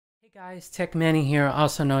Guys, Techman here,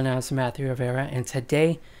 also known as Matthew Rivera, and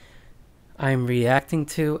today I'm reacting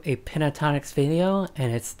to a Pentatonix video,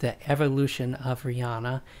 and it's the evolution of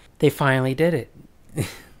Rihanna. They finally did it.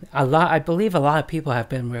 I believe a lot of people have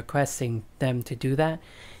been requesting them to do that,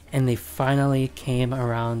 and they finally came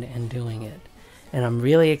around and doing it. And I'm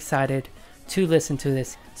really excited to listen to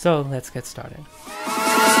this, so let's get started.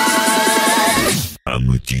 I'm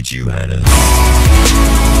gonna teach you how to.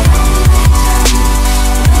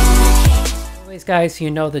 Anyways, guys, you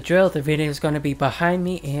know the drill. The video is going to be behind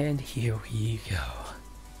me, and here we go.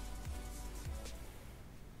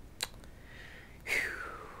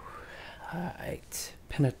 Alright,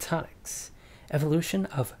 Pentatonix, evolution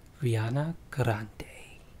of Ariana Grande.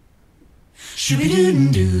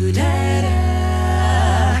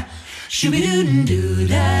 Shoo-be-doo-doo-da-da,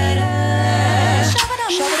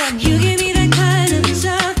 shoo-be-doo-doo-da-da. You give me that kind of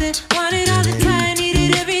something, want it all the time, need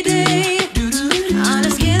it every day. On a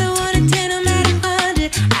scale of 1 to 10, I'm at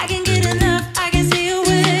 100. I can get enough, I can stay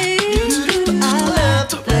away. I love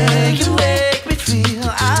the way you make me feel.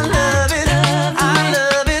 I love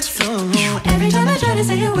it so. Every time I try to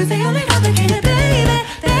say a word, they only complicate it, baby,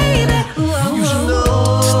 baby. Whoa. You should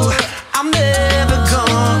know I'm never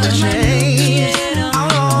gonna change.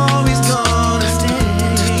 I'm always gonna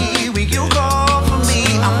stay. When you call for me,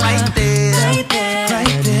 I'm right there, right there,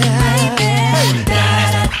 right there, right there.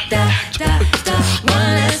 Da da da da.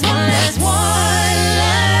 One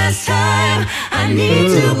last time. I need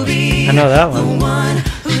to be I know that one. the one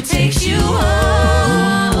who takes you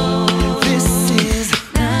home. This is the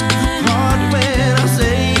part when I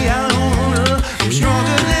say I don't wanna. I'm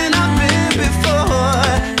stronger than I've been before.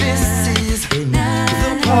 This is the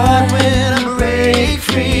part when I break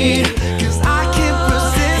free. 'Cause I can't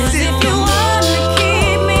resist if you wanna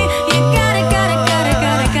keep me. You gotta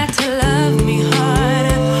to love me hard.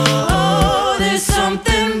 Oh, there's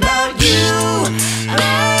something about you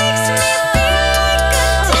makes me feel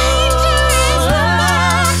contagious.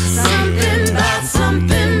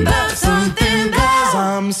 Something about.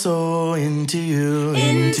 I'm so into you,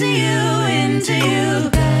 into you.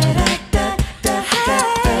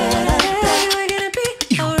 We're gonna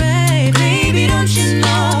be alright, baby. Don't you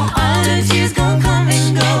know all the tears gon' come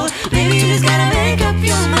and go? Baby, you just gotta make up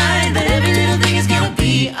your mind that every little thing is gonna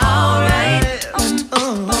be alright.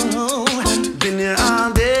 Been here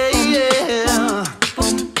all day, yeah.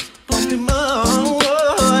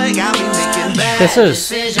 Got me making bad This is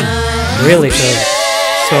decisions. really good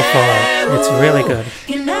so far. It's really good.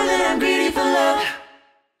 You know that I'm greedy for love.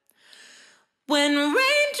 When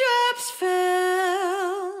raindrops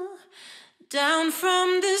fell down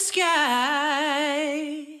from the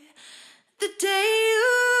sky, the day you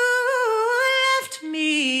left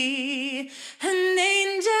me, an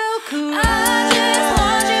angel cried. I just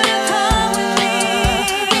want you to come with me.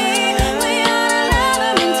 We are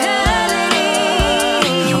another mentality.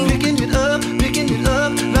 I'm picking it up,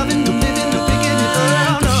 loving the living, the picking it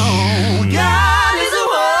up. No, God is a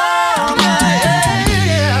woman,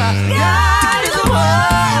 yeah. God is a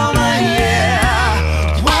woman,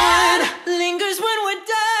 yeah. One lingers when we're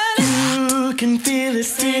done. You can feel it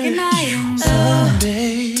still.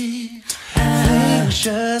 Someday things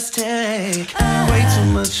just take way too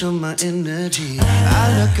much of my energy. I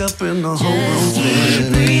look up and the whole room's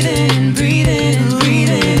spinning. Breathing.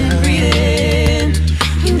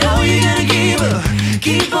 You know you gotta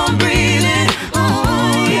keep on breathing.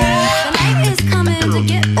 Oh yeah. The night is coming to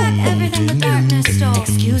get back everything the darkness stole.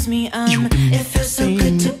 Excuse me, it feels so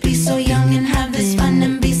good to be so young and have this fun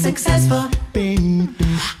and be successful.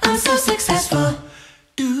 I'm so successful.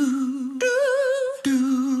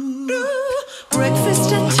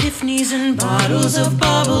 Breakfast at Tiffany's and bottles of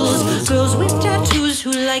bubbles. Girls with tattoos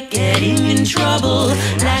who like getting in trouble.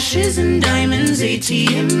 Lashes and diamonds,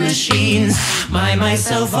 ATM machines.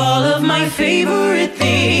 Myself, all of my favorite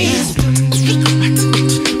things.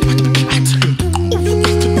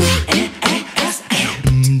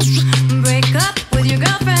 Break up with your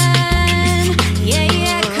girlfriend.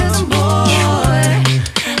 Yeah, 'cause I'm bored.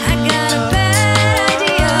 I got a bad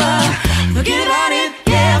idea. Forget about it,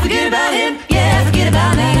 yeah, forget about him, yeah, forget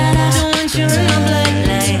about me. Don't want your love like,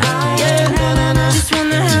 yeah. Just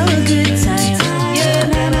wanna have a good time,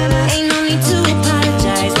 yeah. Ain't no need to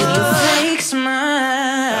apologize with your fake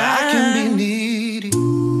smile. I can be needy.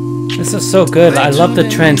 This is so good. I love the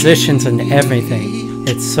transitions and everything.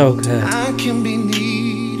 It's so good. I can be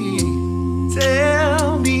needy.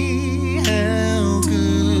 Tell me how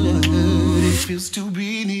good it feels to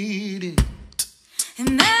be needed.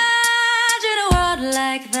 Imagine a world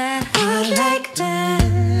like that. Imagine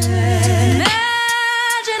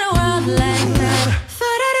a world like that.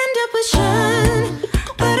 Thought I'd end up with Sean,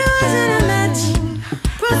 but it was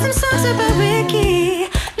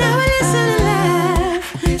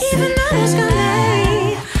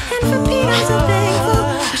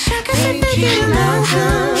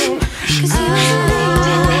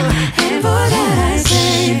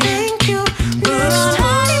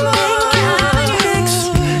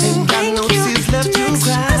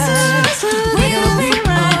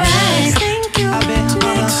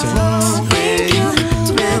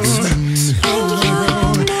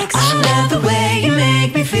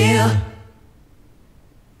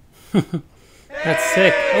That's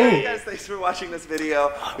sick. Hey Oh, guys, thanks for watching this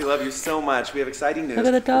video. We love you so much. We have exciting news. Look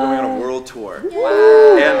at the We're going on dog. a world tour. And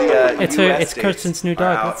the It's US Kirsten's new dates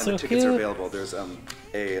are dog. out, That's and the so tickets are cute. available. There's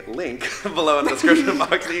a link below in the description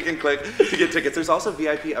box that you can click to get tickets. There's also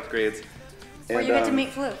VIP upgrades. Where And, you get to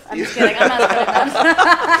meet Floof. I'm just kidding. I'm not kidding.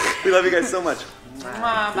 That. we love you guys so much.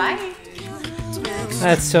 Bye.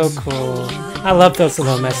 that's so cool. I love those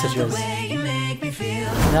little messages.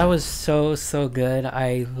 That was so good.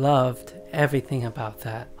 I loved everything about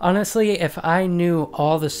that. Honestly, if I knew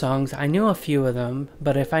all the songs, I knew a few of them,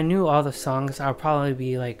 but if I knew all the songs, I'll probably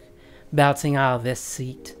be like bouncing out of this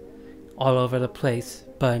seat all over the place.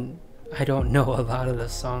 But I don't know a lot of the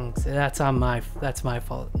songs. That's my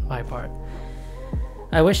fault, my part.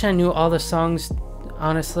 I wish I knew all the songs,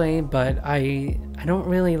 honestly, but I don't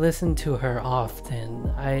really listen to her often.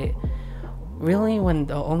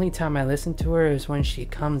 The only time I listen to her is when she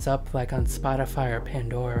comes up like on Spotify or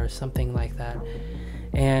Pandora or something like that.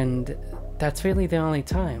 And that's really the only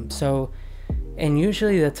time. So, and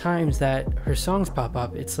usually the times that her songs pop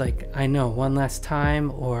up, it's like, I know, One Last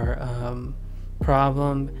Time or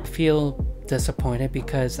Problem. I feel disappointed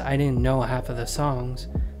because I didn't know half of the songs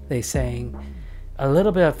they sang. A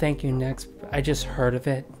little bit of Thank You Next, I just heard of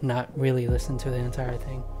it, not really listened to the entire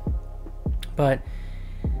thing. But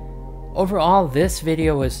overall, this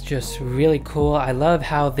video was just really cool. I love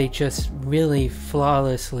how they just really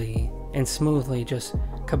flawlessly and smoothly just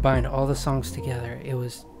combined all the songs together. It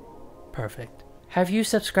was perfect. Have you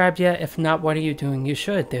subscribed yet? If not, what are you doing? You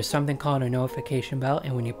should. There's something called a notification bell,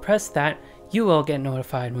 and when you press that, you will get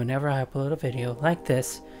notified whenever I upload a video like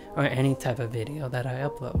this or any type of video that I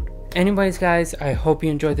upload. Anyways guys, I hope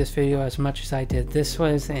you enjoyed this video as much as I did. This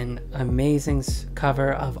was an amazing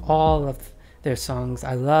cover of all of their songs.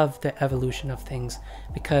 I love the evolution of things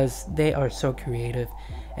because they are so creative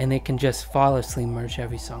and they can just flawlessly merge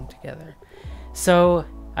every song together. So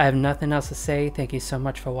I have nothing else to say. Thank you so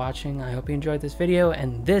much for watching. I hope you enjoyed this video,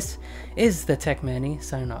 and this is the Techman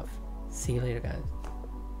signing off. See you later guys.